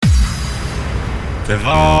Det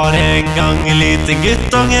var en gang en liten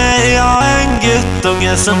guttunge, ja, en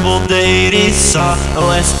guttunge som bodde i Rissa,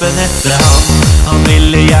 og Espen heter han. Han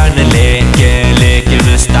ville gjerne leke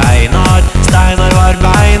med Steinar. Steinar var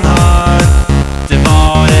beinhard. Det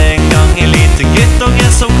var en gang en liten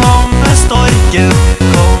guttunge som kom med storken.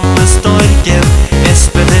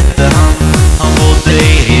 Espen heter han. Han bodde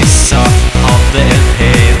i Rissa, hadde en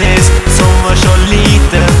penis som var så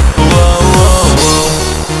liten.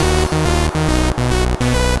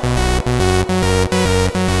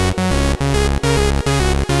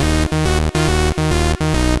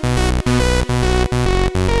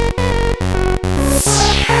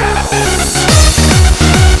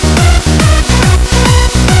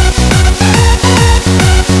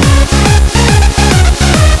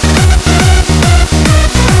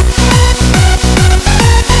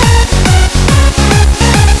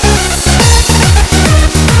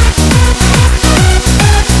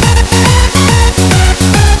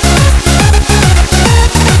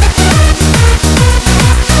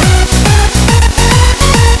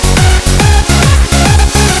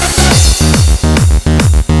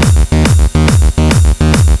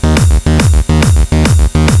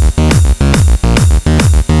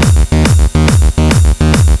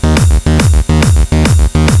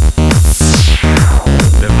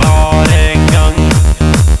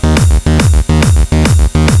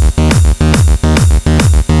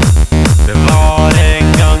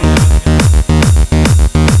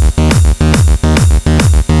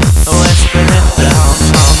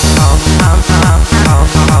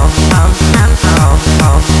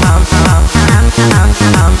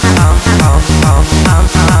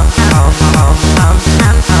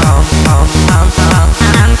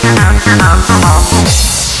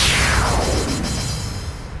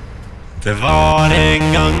 Det var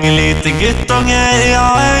en gang en liten guttunge,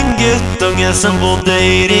 ja, en guttunge som bodde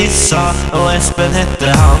i Rissa, og Espen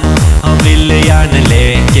heter han. Han ville gjerne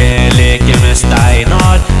leke med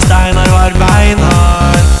Steinar. Steinar var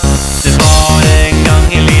beinhard. Det var en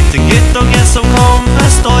gang en liten guttunge som kom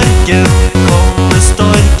med storken.